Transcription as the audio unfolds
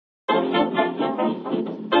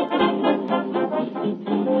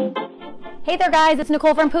Hey there guys, it's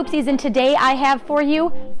Nicole from Poopsies, and today I have for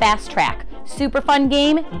you Fastrack. Super fun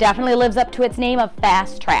game, definitely lives up to its name of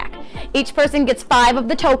Fastrack. Each person gets 5 of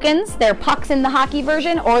the tokens. They're pucks in the hockey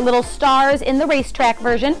version or little stars in the racetrack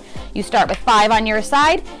version. You start with 5 on your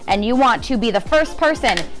side, and you want to be the first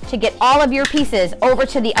person to get all of your pieces over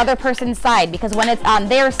to the other person's side, because when it's on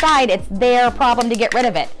their side, it's their problem to get rid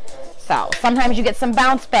of it. So sometimes you get some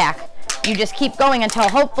bounce back. You just keep going until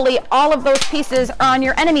hopefully all of those pieces are on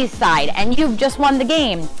your enemy's side and you've just won the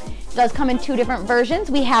game. It does come in 2 different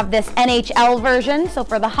versions. We have this NHL version, so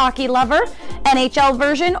for the hockey lover, NHL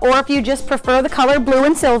version, or if you just prefer the color blue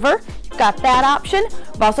and silver, you've got that option.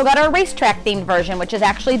 We've also got our racetrack themed version, which is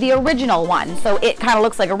actually the original one. So it kind of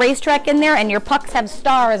looks like a racetrack in there and your pucks have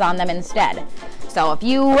stars on them instead. So if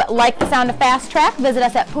you like the sound of Fastrack, visit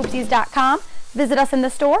us at poopsies.com, visit us in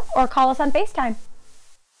the store, or call us on FaceTime.